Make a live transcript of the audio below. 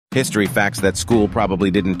History facts that school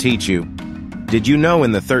probably didn't teach you. Did you know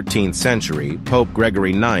in the 13th century, Pope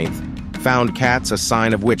Gregory IX found cats a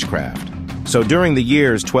sign of witchcraft? So during the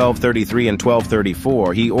years 1233 and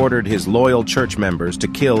 1234, he ordered his loyal church members to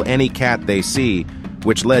kill any cat they see,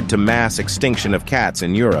 which led to mass extinction of cats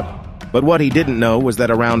in Europe. But what he didn't know was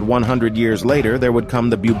that around 100 years later, there would come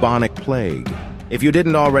the bubonic plague. If you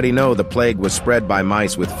didn't already know, the plague was spread by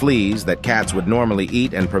mice with fleas that cats would normally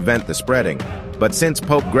eat and prevent the spreading. But since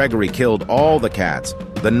Pope Gregory killed all the cats,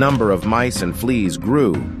 the number of mice and fleas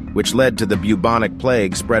grew, which led to the bubonic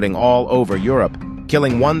plague spreading all over Europe,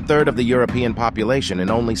 killing 1/3 of the European population in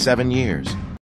only 7 years.